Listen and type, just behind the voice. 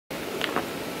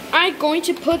I'm going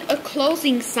to put a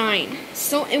closing sign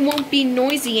so it won't be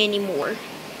noisy anymore.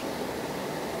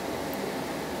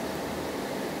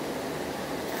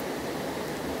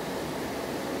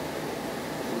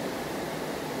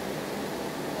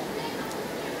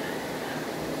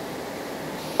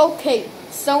 Okay,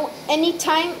 so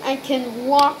anytime I can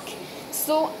walk,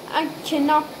 so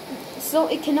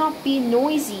it cannot be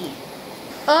noisy.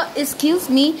 Excuse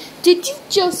me, did you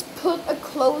just put a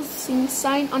closing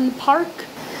sign on the park?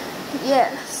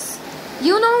 Yes.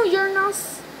 You know you're not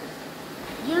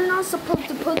supposed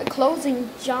to put a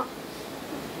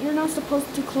you're not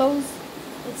supposed to close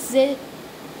it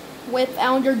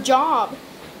without your job.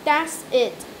 That's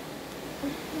it.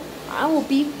 I will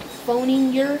be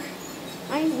phoning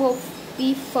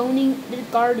the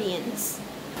Guardians.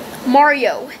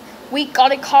 Mario, we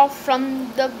got a call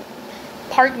from the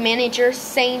park manager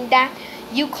saying that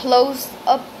you closed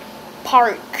a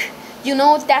park. You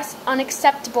know that's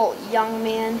unacceptable, young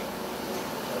man.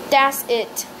 That's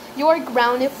it. You are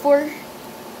grounded for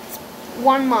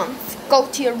 1 month. Go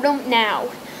to your room now.